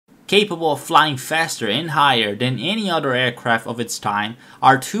capable of flying faster and higher than any other aircraft of its time,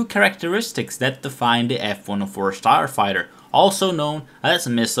 are two characteristics that define the F-104 Starfighter, also known as a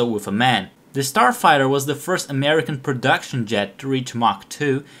missile with a man. The Starfighter was the first American production jet to reach Mach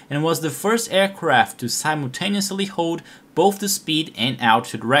 2 and was the first aircraft to simultaneously hold both the speed and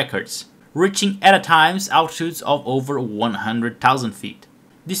altitude records, reaching at times altitudes of over 100,000 feet.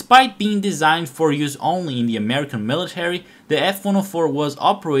 Despite being designed for use only in the American military, the F-104 was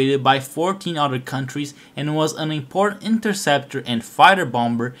operated by 14 other countries and was an important interceptor and fighter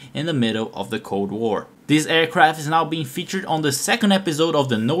bomber in the middle of the Cold War. This aircraft is now being featured on the second episode of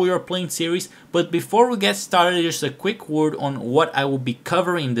the Know Your Plane series, but before we get started, just a quick word on what I will be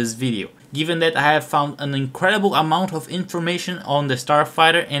covering in this video. Given that I have found an incredible amount of information on the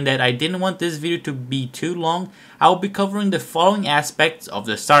Starfighter and that I didn't want this video to be too long, I will be covering the following aspects of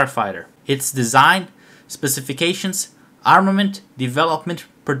the Starfighter: its design, specifications, armament, development,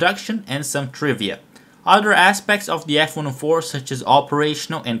 production, and some trivia. Other aspects of the F-104 such as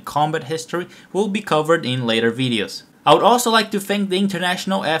operational and combat history will be covered in later videos. I would also like to thank the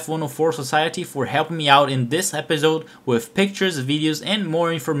International F-104 Society for helping me out in this episode with pictures, videos, and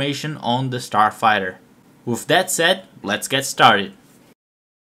more information on the Starfighter. With that said, let's get started.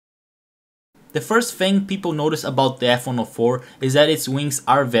 The first thing people notice about the F-104 is that its wings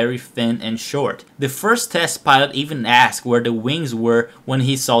are very thin and short. The first test pilot even asked where the wings were when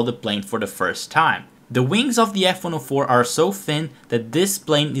he saw the plane for the first time. The wings of the F-104 are so thin that this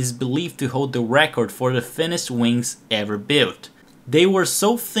plane is believed to hold the record for the thinnest wings ever built. They were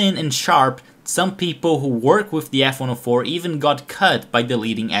so thin and sharp, some people who work with the F-104 even got cut by the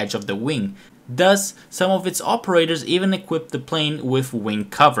leading edge of the wing. Thus, some of its operators even equipped the plane with wing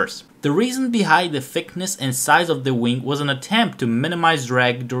covers. The reason behind the thickness and size of the wing was an attempt to minimize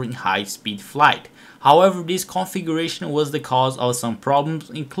drag during high-speed flight. However, this configuration was the cause of some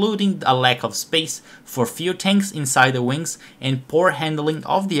problems, including a lack of space for fuel tanks inside the wings and poor handling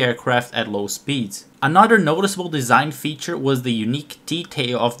of the aircraft at low speeds. Another noticeable design feature was the unique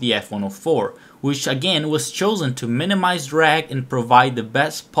T-tail of the F-104, which again was chosen to minimize drag and provide the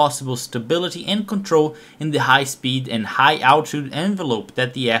best possible stability and control in the high speed and high altitude envelope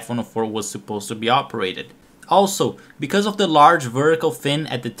that the F-104 was supposed to be operated. Also, because of the large vertical fin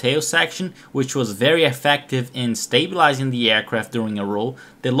at the tail section, which was very effective in stabilizing the aircraft during a roll,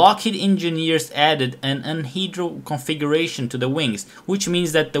 the Lockheed engineers added an anhedral configuration to the wings, which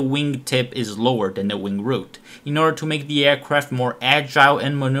means that the wing tip is lower than the wing root, in order to make the aircraft more agile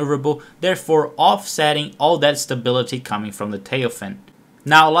and maneuverable, therefore offsetting all that stability coming from the tail fin.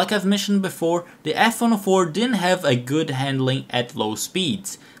 Now, like I've mentioned before, the F-104 didn't have a good handling at low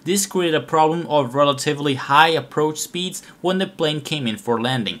speeds. This created a problem of relatively high approach speeds when the plane came in for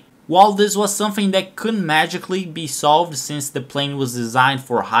landing. While this was something that couldn't magically be solved since the plane was designed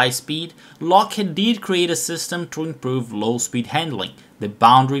for high speed, Lockheed did create a system to improve low speed handling, the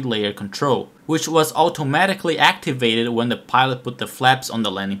boundary layer control, which was automatically activated when the pilot put the flaps on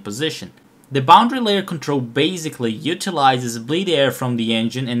the landing position. The boundary layer control basically utilizes bleed air from the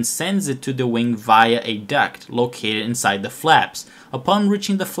engine and sends it to the wing via a duct located inside the flaps. Upon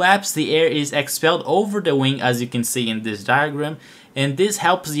reaching the flaps, the air is expelled over the wing, as you can see in this diagram, and this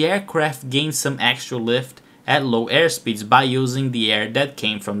helps the aircraft gain some extra lift at low airspeeds by using the air that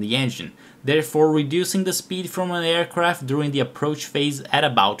came from the engine, therefore reducing the speed from an aircraft during the approach phase at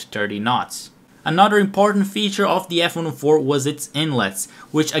about 30 knots. Another important feature of the F-104 was its inlets,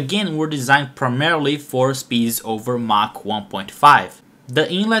 which again were designed primarily for speeds over Mach 1.5.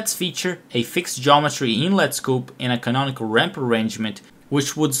 The inlets feature a fixed geometry inlet scoop in a canonical ramp arrangement,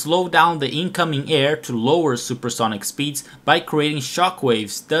 which would slow down the incoming air to lower supersonic speeds by creating shock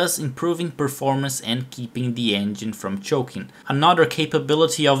waves, thus improving performance and keeping the engine from choking. Another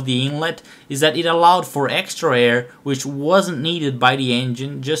capability of the inlet is that it allowed for extra air which wasn't needed by the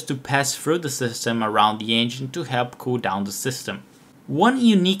engine, just to pass through the system around the engine to help cool down the system. One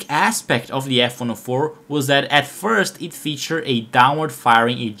unique aspect of the F-104 was that at first it featured a downward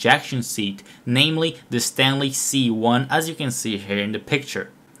firing ejection seat, namely the Stanley C1, as you can see here in the picture.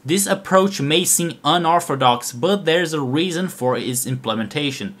 This approach may seem unorthodox, but there's a reason for its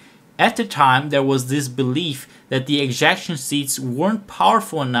implementation. At the time, there was this belief that the ejection seats weren't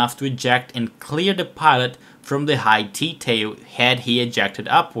powerful enough to eject and clear the pilot from the high T-tail had he ejected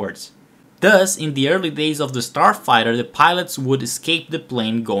upwards. Thus, in the early days of the Starfighter, the pilots would escape the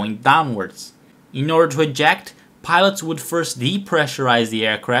plane going downwards. In order to eject, pilots would first depressurize the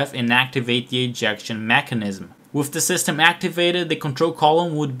aircraft and activate the ejection mechanism. With the system activated, the control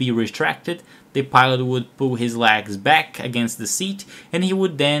column would be retracted, the pilot would pull his legs back against the seat, and he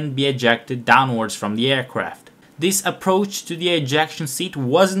would then be ejected downwards from the aircraft. This approach to the ejection seat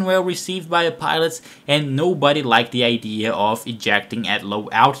wasn't well received by the pilots, and nobody liked the idea of ejecting at low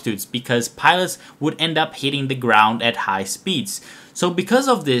altitudes because pilots would end up hitting the ground at high speeds. So because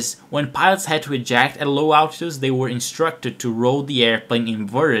of this, when pilots had to eject at low altitudes, they were instructed to roll the airplane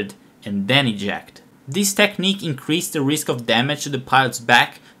inverted and then eject. This technique increased the risk of damage to the pilot's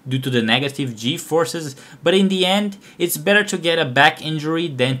back due to the negative G-forces, but in the end, it's better to get a back injury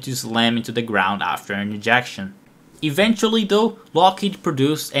than to slam into the ground after an ejection. Eventually though, Lockheed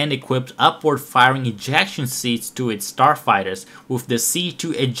produced and equipped upward firing ejection seats to its starfighters with the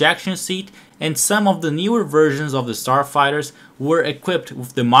C2 ejection seat, and some of the newer versions of the starfighters were equipped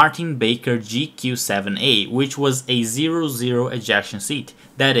with the Martin Baker GQ-7A, which was a 0-0 ejection seat,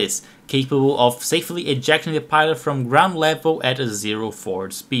 that is, capable of safely ejecting the pilot from ground level at a 0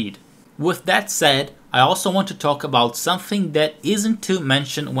 forward speed. With that said, I also want to talk about something that isn't too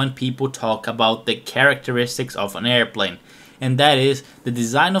mentioned when people talk about the characteristics of an airplane, and that is the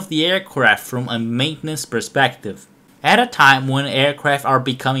design of the aircraft from a maintenance perspective. At a time when aircraft are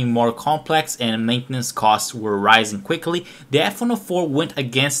becoming more complex and maintenance costs were rising quickly, the F-104 went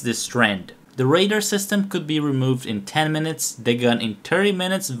against this trend. The radar system could be removed in 10 minutes, the gun in 30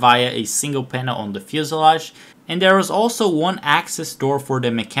 minutes via a single panel on the fuselage, and there was also one access door for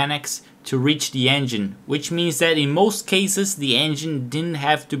the mechanics to reach the engine, which means that in most cases the engine didn't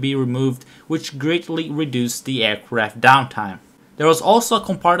have to be removed, which greatly reduced the aircraft downtime. There was also a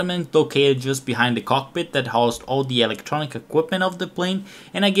compartment located just behind the cockpit that housed all the electronic equipment of the plane,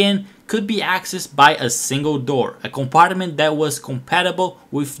 and again could be accessed by a single door, a compartment that was compatible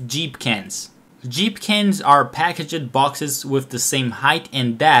with Jeep cans. Jeep cans are packaged boxes with the same height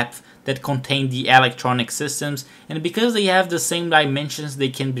and depth that contain the electronic systems, and because they have the same dimensions they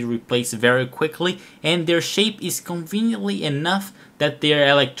can be replaced very quickly, and their shape is conveniently enough that their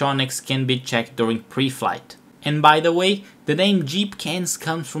electronics can be checked during pre-flight. And by the way, the name Jeep cans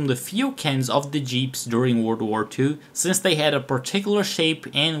comes from the fuel cans of the Jeeps during World War II, since they had a particular shape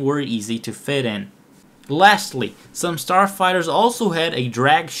and were easy to fit in. Lastly, some starfighters also had a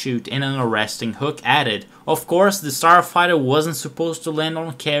drag chute and an arresting hook added. Of course, the starfighter wasn't supposed to land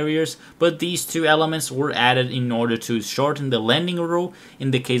on carriers, but these two elements were added in order to shorten the landing row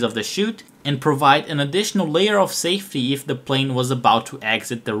in the case of the chute and provide an additional layer of safety if the plane was about to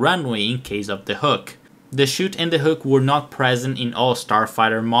exit the runway in case of the hook. The chute and the hook were not present in all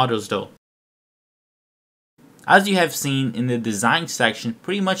starfighter models though. As you have seen in the design section,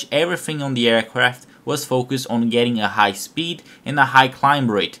 pretty much everything on the aircraft was focused on getting a high speed and a high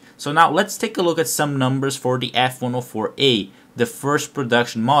climb rate. So now let's take a look at some numbers for the F-104A, the first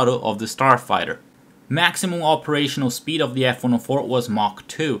production model of the Starfighter. Maximum operational speed of the F-104 was Mach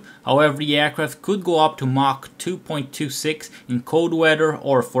 2, however the aircraft could go up to Mach 2.26 in cold weather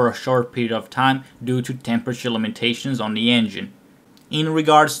or for a short period of time due to temperature limitations on the engine. In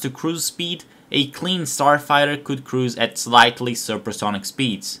regards to cruise speed, a clean Starfighter could cruise at slightly supersonic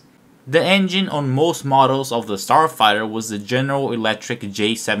speeds. The engine on most models of the Starfighter was the General Electric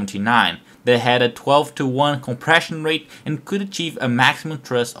J79 that had a 12:1 compression rate and could achieve a maximum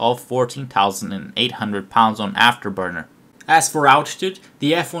thrust of 14,800 pounds on afterburner. As for altitude,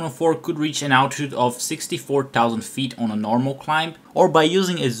 the F-104 could reach an altitude of 64,000 feet on a normal climb, or by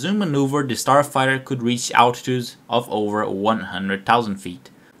using a zoom maneuver the Starfighter could reach altitudes of over 100,000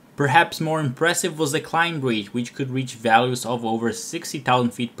 feet. Perhaps more impressive was the climb rate, which could reach values of over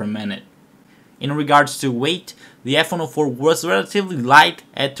 60,000 feet per minute. In regards to weight, the F-104 was relatively light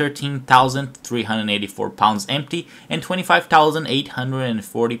at 13,384 pounds empty and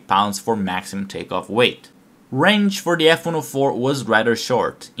 25,840 pounds for maximum takeoff weight. Range for the F-104 was rather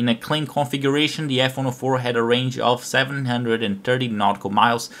short. In a clean configuration, the F-104 had a range of 730 nautical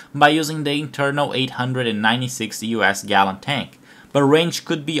miles by using the internal 896 US gallon tank, but range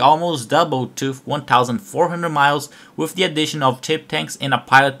could be almost doubled to 1,400 miles with the addition of tip tanks and a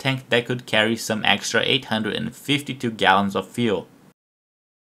pilot tank that could carry some extra 852 gallons of fuel.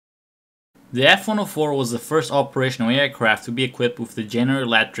 The F-104 was the first operational aircraft to be equipped with the General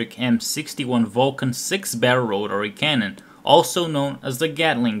Electric M61 Vulcan 6-barrel rotary cannon, also known as the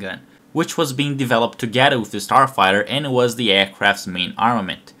Gatling gun, which was being developed together with the Starfighter and was the aircraft's main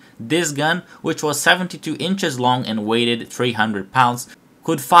armament. This gun, which was 72 inches long and weighed 300 pounds,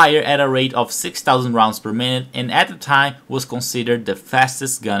 could fire at a rate of 6,000 rounds per minute and at the time was considered the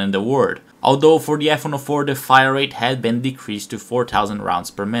fastest gun in the world, although for the F-104 the fire rate had been decreased to 4,000 rounds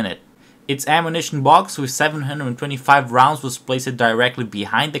per minute. Its ammunition box with 725 rounds was placed directly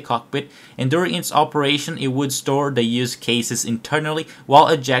behind the cockpit, and during its operation it would store the used cases internally while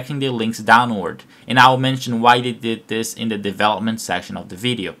ejecting the links downward, and I will mention why they did this in the development section of the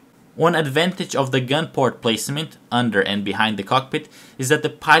video. One advantage of the gun port placement, under and behind the cockpit, is that the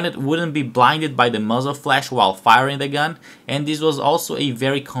pilot wouldn't be blinded by the muzzle flash while firing the gun, and this was also a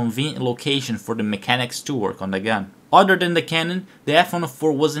very convenient location for the mechanics to work on the gun. Other than the cannon, the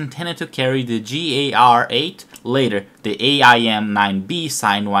F-104 was intended to carry the GAR-8, later the AIM-9B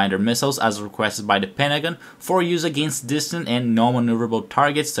Sidewinder missiles as requested by the Pentagon for use against distant and non-maneuverable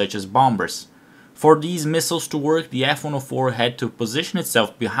targets such as bombers. For these missiles to work, the F-104 had to position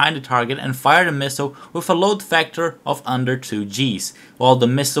itself behind the target and fire the missile with a load factor of under 2 Gs, while the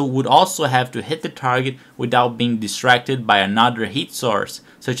missile would also have to hit the target without being distracted by another heat source,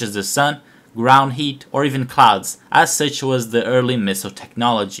 such as the sun, ground heat, or even clouds, as such was the early missile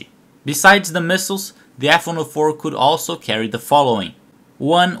technology. Besides the missiles, the F-104 could also carry the following: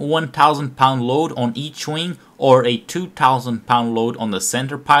 one 1,000-pound load on each wing or a 2,000-pound load on the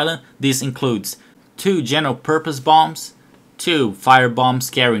center pylon. This includes 2 general-purpose bombs, 2 fire bombs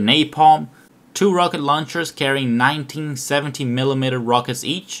carrying napalm, 2 rocket launchers carrying 19 70mm rockets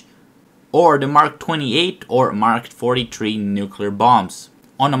each, or the Mark 28 or Mark 43 nuclear bombs.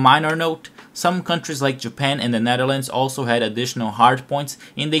 On a minor note, some countries like Japan and the Netherlands also had additional hardpoints,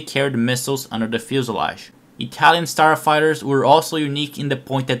 and they carried missiles under the fuselage. Italian starfighters were also unique in the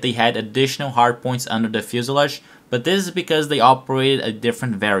point that they had additional hardpoints under the fuselage, but this is because they operated a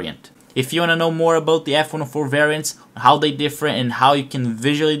different variant. If you want to know more about the F-104 variants, how they differ and how you can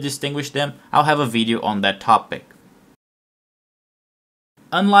visually distinguish them, I'll have a video on that topic.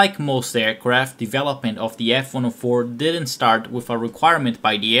 Unlike most aircraft, development of the F-104 didn't start with a requirement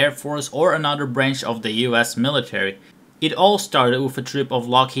by the Air Force or another branch of the US military. It all started with a trip of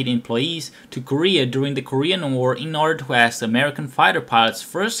Lockheed employees to Korea during the Korean War in order to ask American fighter pilots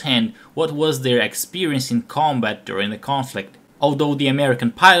firsthand what was their experience in combat during the conflict. Although the American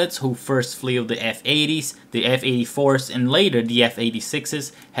pilots who first flew the F-80s, the F-84s, and later the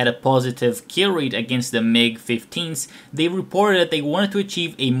F-86s had a positive kill rate against the MiG-15s, they reported that they wanted to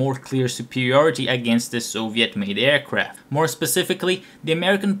achieve a more clear superiority against the Soviet-made aircraft. More specifically, the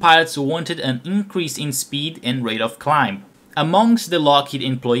American pilots wanted an increase in speed and rate of climb. Amongst the Lockheed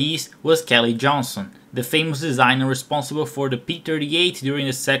employees was Kelly Johnson, the famous designer responsible for the P-38 during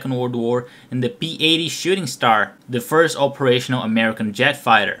the Second World War and the P-80 Shooting Star, the first operational American jet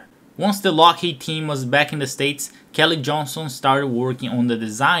fighter. Once the Lockheed team was back in the States, Kelly Johnson started working on the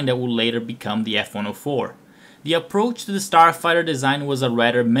design that would later become the F-104. The approach to the Starfighter design was a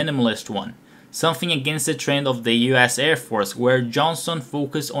rather minimalist one, something against the trend of the US Air Force, where Johnson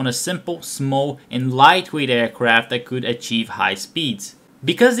focused on a simple, small, and lightweight aircraft that could achieve high speeds.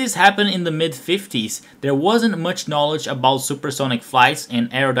 Because this happened in the mid-50s, there wasn't much knowledge about supersonic flights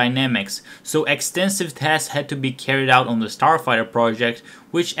and aerodynamics, so extensive tests had to be carried out on the Starfighter project,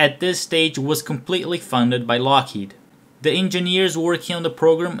 which at this stage was completely funded by Lockheed. The engineers working on the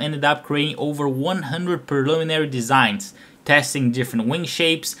program ended up creating over 100 preliminary designs, testing different wing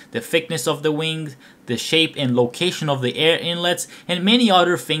shapes, the thickness of the wings, the shape and location of the air inlets, and many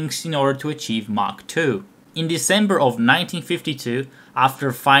other things in order to achieve Mach 2. In December of 1952,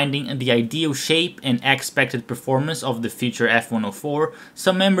 after finding the ideal shape and expected performance of the future F-104,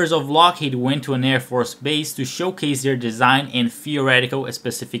 some members of Lockheed went to an Air Force base to showcase their design and theoretical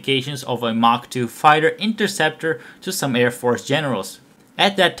specifications of a Mach 2 fighter interceptor to some Air Force generals.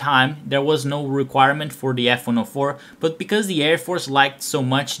 At that time, there was no requirement for the F-104, but because the Air Force liked so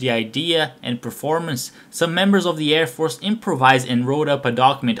much the idea and performance, some members of the Air Force improvised and wrote up a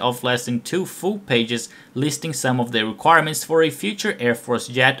document of less than 2 full pages listing some of the requirements for a future Air Force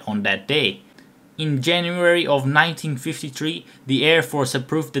jet on that day. In January of 1953, the Air Force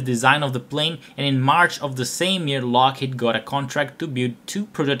approved the design of the plane, and in March of the same year Lockheed got a contract to build 2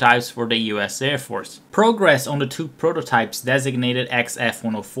 prototypes for the US Air Force. Progress on the 2 prototypes designated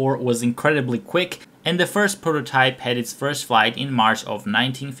F-104 was incredibly quick, and the first prototype had its first flight in March of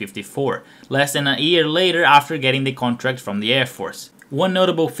 1954, less than a year later after getting the contract from the Air Force. One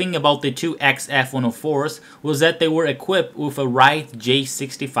notable thing about the 2 F-104s was that they were equipped with a Wright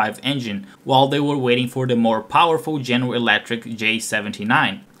J65 engine, while they were waiting for the more powerful General Electric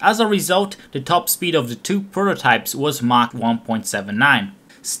J79. As a result, the top speed of the 2 prototypes was Mach 1.79.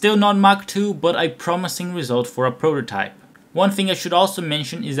 Still not Mach 2, but a promising result for a prototype. One thing I should also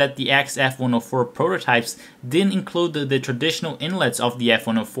mention is that the F-104 prototypes didn't include the traditional inlets of the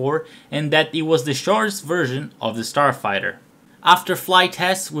F-104, and that it was the shortest version of the Starfighter. After flight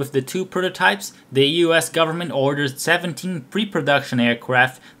tests with the 2 prototypes, the US government ordered 17 pre-production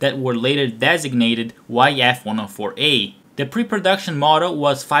aircraft that were later designated YF-104A. The pre-production model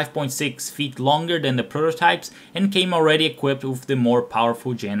was 5.6 feet longer than the prototypes and came already equipped with the more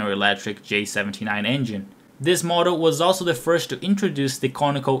powerful General Electric J79 engine. This model was also the first to introduce the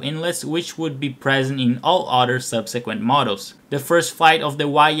conical inlets, which would be present in all other subsequent models. The first flight of the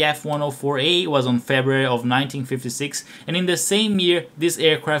YF-104A was on February of 1956, and in the same year, this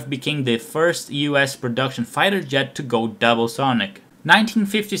aircraft became the first US production fighter jet to go double sonic.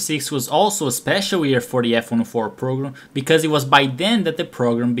 1956 was also a special year for the F-104 program because it was by then that the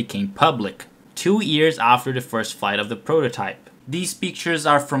program became public, 2 years after the first flight of the prototype. These pictures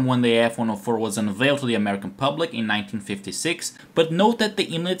are from when the F-104 was unveiled to the American public in 1956, but note that the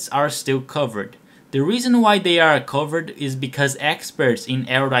inlets are still covered. The reason why they are covered is because experts in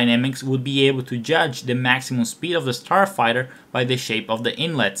aerodynamics would be able to judge the maximum speed of the Starfighter by the shape of the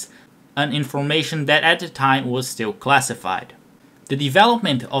inlets, an information that at the time was still classified. The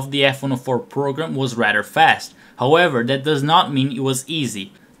development of the F-104 program was rather fast, however that does not mean it was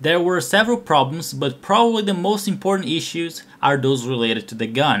easy. There were several problems, but probably the most important issues are those related to the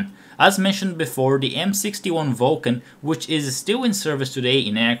gun. As mentioned before, the M61 Vulcan, which is still in service today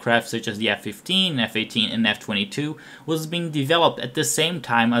in aircraft such as the F-15, F-18 and F-22, was being developed at the same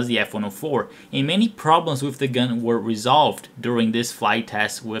time as the F-104, and many problems with the gun were resolved during this flight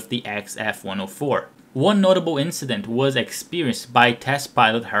test with the ex-F-104. One notable incident was experienced by test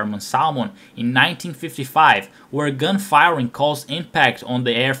pilot Herman Salmon in 1955, where gun firing caused impact on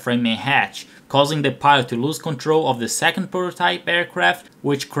the airframe and hatch, causing the pilot to lose control of the second prototype aircraft,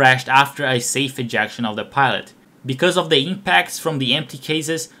 which crashed after a safe ejection of the pilot. Because of the impacts from the empty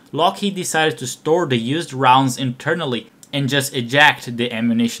cases, Lockheed decided to store the used rounds internally and just eject the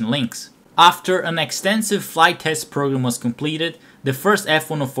ammunition links. After an extensive flight test program was completed, the first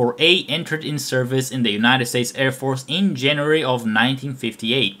F-104A entered in service in the United States Air Force in January of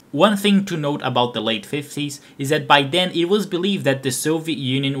 1958. One thing to note about the late 50s is that by then it was believed that the Soviet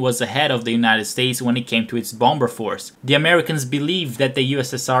Union was ahead of the United States when it came to its bomber force. The Americans believed that the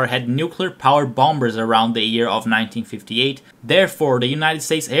USSR had nuclear-powered bombers around the year of 1958, therefore the United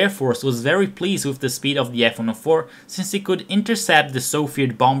States Air Force was very pleased with the speed of the F-104 since it could intercept the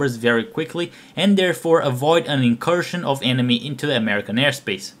Soviet bombers very quickly and therefore avoid an incursion of enemy into the American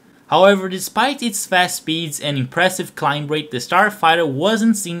airspace. However, despite its fast speeds and impressive climb rate, the Starfighter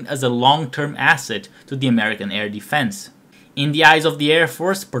wasn't seen as a long-term asset to the American air defense. In the eyes of the Air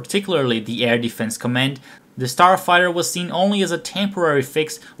Force, particularly the Air Defense Command, the Starfighter was seen only as a temporary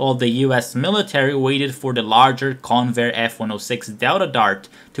fix while the US military waited for the larger Convair F-106 Delta Dart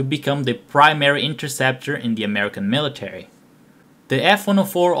to become the primary interceptor in the American military. The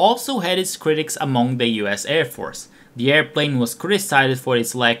F-104 also had its critics among the US Air Force. The airplane was criticized for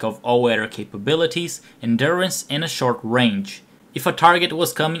its lack of all-weather capabilities, endurance, and a short range. If a target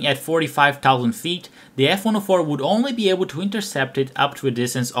was coming at 45,000 feet, the F-104 would only be able to intercept it up to a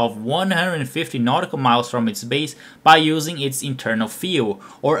distance of 150 nautical miles from its base by using its internal fuel,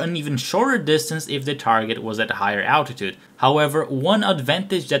 or an even shorter distance if the target was at a higher altitude. However, one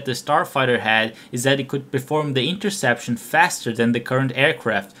advantage that the Starfighter had is that it could perform the interception faster than the current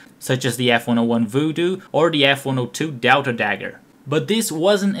aircraft, such as the F-101 Voodoo or the F-102 Delta Dagger. But this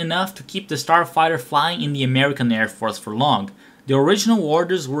wasn't enough to keep the Starfighter flying in the American Air Force for long. The original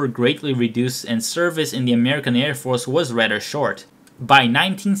orders were greatly reduced and service in the American Air Force was rather short. By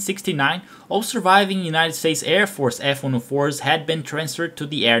 1969, all surviving United States Air Force F-104s had been transferred to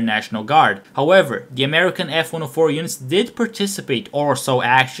the Air National Guard. However, the American F-104 units did participate or saw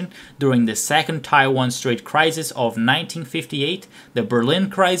action during the Second Taiwan Strait Crisis of 1958, the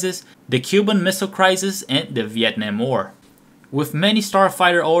Berlin Crisis, the Cuban Missile Crisis, and the Vietnam War. With many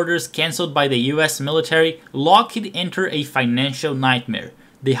Starfighter orders cancelled by the US military, Lockheed entered a financial nightmare.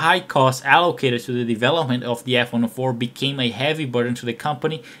 The high costs allocated to the development of the F-104 became a heavy burden to the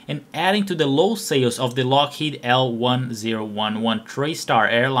company, and adding to the low sales of the Lockheed L-1011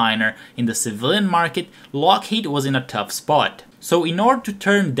 TriStar airliner in the civilian market, Lockheed was in a tough spot. So in order to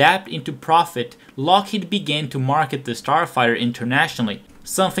turn debt into profit, Lockheed began to market the Starfighter internationally,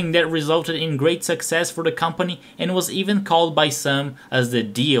 something that resulted in great success for the company and was even called by some as the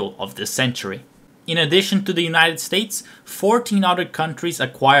deal of the century. In addition to the United States, 14 other countries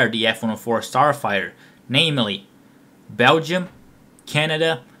acquired the F-104 Starfighter, namely Belgium,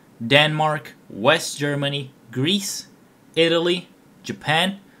 Canada, Denmark, West Germany, Greece, Italy,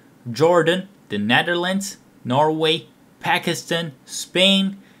 Japan, Jordan, the Netherlands, Norway, Pakistan,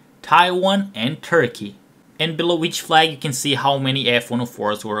 Spain, Taiwan, and Turkey. And below each flag you can see how many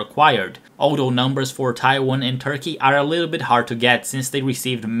F-104s were acquired, although numbers for Taiwan and Turkey are a little bit hard to get since they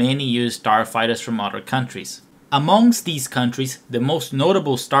received many used Starfighters from other countries. Amongst these countries, the most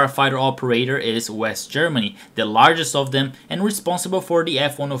notable Starfighter operator is West Germany, the largest of them and responsible for the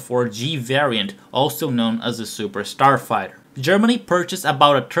F-104G variant, also known as the Super Starfighter. Germany purchased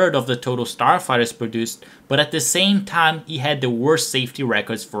about a third of the total starfighters produced, but at the same time it had the worst safety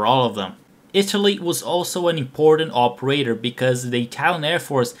records for all of them. Italy was also an important operator because the Italian Air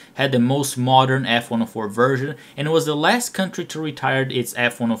Force had the most modern F-104 version and was the last country to retire its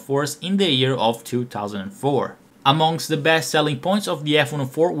F-104s in the year of 2004. Amongst the best selling points of the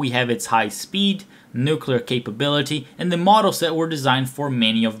F-104 we have its high speed, nuclear capability, and the models that were designed for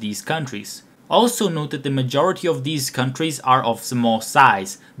many of these countries. Also note that the majority of these countries are of small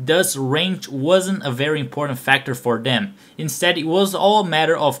size, thus range wasn't a very important factor for them. Instead, it was all a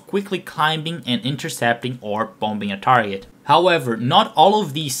matter of quickly climbing and intercepting or bombing a target. However, not all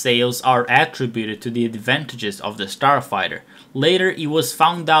of these sales are attributed to the advantages of the Starfighter. Later, it was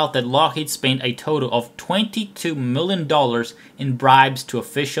found out that Lockheed spent a total of $22 million in bribes to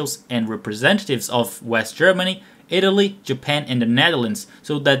officials and representatives of West Germany, Italy, Japan, and the Netherlands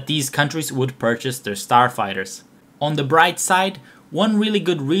so that these countries would purchase their starfighters. On the bright side, one really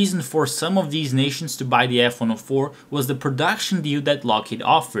good reason for some of these nations to buy the F-104 was the production deal that Lockheed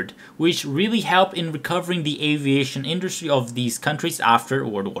offered, which really helped in recovering the aviation industry of these countries after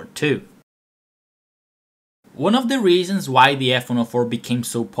World War II. One of the reasons why the F-104 became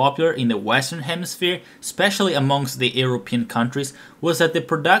so popular in the Western Hemisphere, especially amongst the European countries, was that the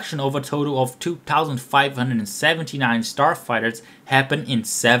production of a total of 2,579 starfighters happened in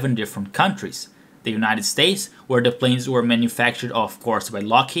 7 different countries. The United States, where the planes were manufactured of course by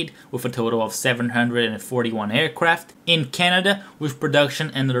Lockheed with a total of 741 aircraft. In Canada, with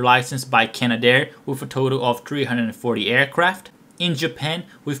production under license by Canadair with a total of 340 aircraft. In Japan,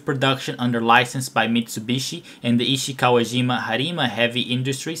 with production under license by Mitsubishi and the Ishikawajima Harima Heavy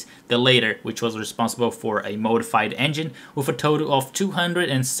Industries, the latter which was responsible for a modified engine with a total of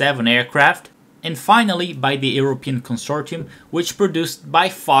 207 aircraft. And finally by the European Consortium, which produced by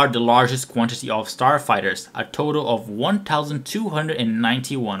far the largest quantity of starfighters, a total of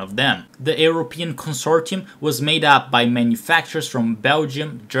 1,291 of them. The European Consortium was made up by manufacturers from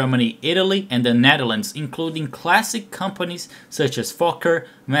Belgium, Germany, Italy, and the Netherlands, including classic companies such as Fokker,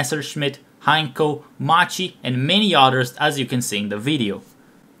 Messerschmitt, Heinkel, Machi, and many others as you can see in the video.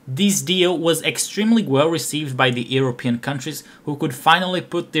 This deal was extremely well received by the European countries who could finally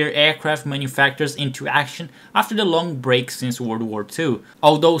put their aircraft manufacturers into action after the long break since World War II,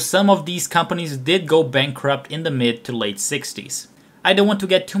 although some of these companies did go bankrupt in the mid to late 60s. I don't want to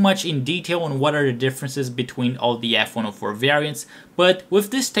get too much in detail on what are the differences between all the F-104 variants, but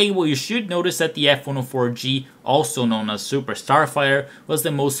with this table you should notice that the F-104G, also known as Super Starfighter, was the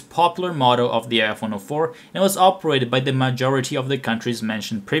most popular model of the F-104 and was operated by the majority of the countries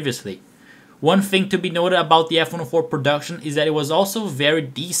mentioned previously. One thing to be noted about the F-104 production is that it was also very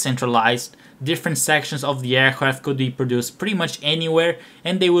decentralized. Different sections of the aircraft could be produced pretty much anywhere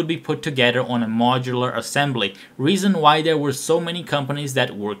and they would be put together on a modular assembly, reason why there were so many companies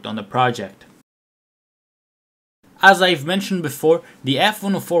that worked on the project. As I've mentioned before, the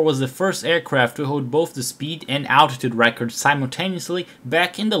F-104 was the first aircraft to hold both the speed and altitude records simultaneously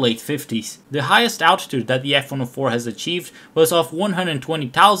back in the late 50s. The highest altitude that the F-104 has achieved was of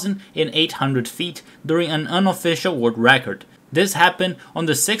 120,800 feet during an unofficial world record. This happened on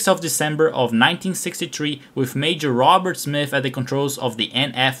the 6th of December of 1963 with Major Robert Smith at the controls of the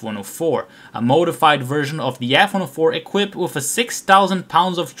NF-104, a modified version of the F-104 equipped with a 6,000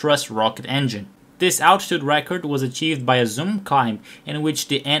 pounds of thrust rocket engine. This altitude record was achieved by a zoom climb in which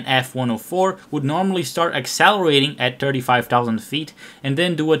the NF-104 would normally start accelerating at 35,000 feet and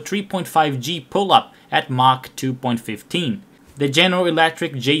then do a 3.5 G pull-up at Mach 2.15. The General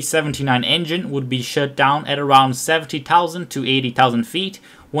Electric J79 engine would be shut down at around 70,000 to 80,000 feet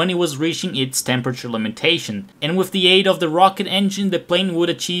when it was reaching its temperature limitation, and with the aid of the rocket engine the plane would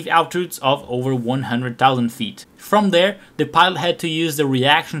achieve altitudes of over 100,000 feet. From there, the pilot had to use the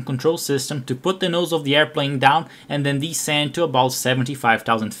reaction control system to put the nose of the airplane down and then descend to about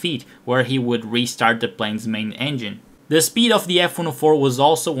 75,000 feet, where he would restart the plane's main engine. The speed of the F-104 was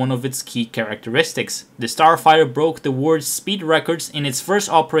also one of its key characteristics. The Starfighter broke the world's speed records in its first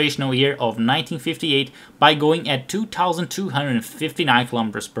operational year of 1958 by going at 2,259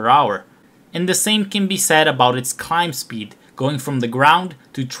 km per hour. And the same can be said about its climb speed, going from the ground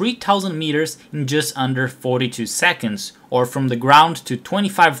to 3,000 meters in just under 42 seconds, or from the ground to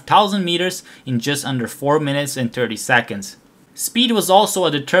 25,000 meters in just under 4 minutes and 30 seconds. Speed was also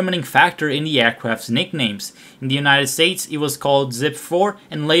a determining factor in the aircraft's nicknames. In the United States, it was called Zip-4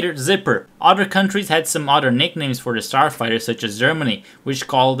 and later Zipper. Other countries had some other nicknames for the Starfighter, such as Germany, which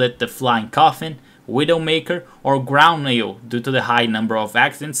called it the Flying Coffin, Widowmaker, or Ground Nail due to the high number of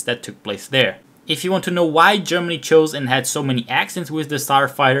accidents that took place there. If you want to know why Germany chose and had so many accidents with the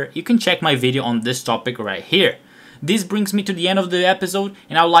Starfighter, you can check my video on this topic right here. This brings me to the end of the episode,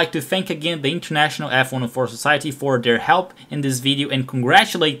 and I would like to thank again the International F-104 Society for their help in this video and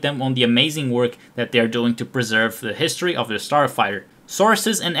congratulate them on the amazing work that they are doing to preserve the history of the Starfighter.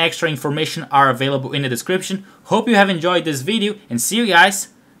 Sources and extra information are available in the description. Hope you have enjoyed this video and see you guys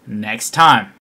next time.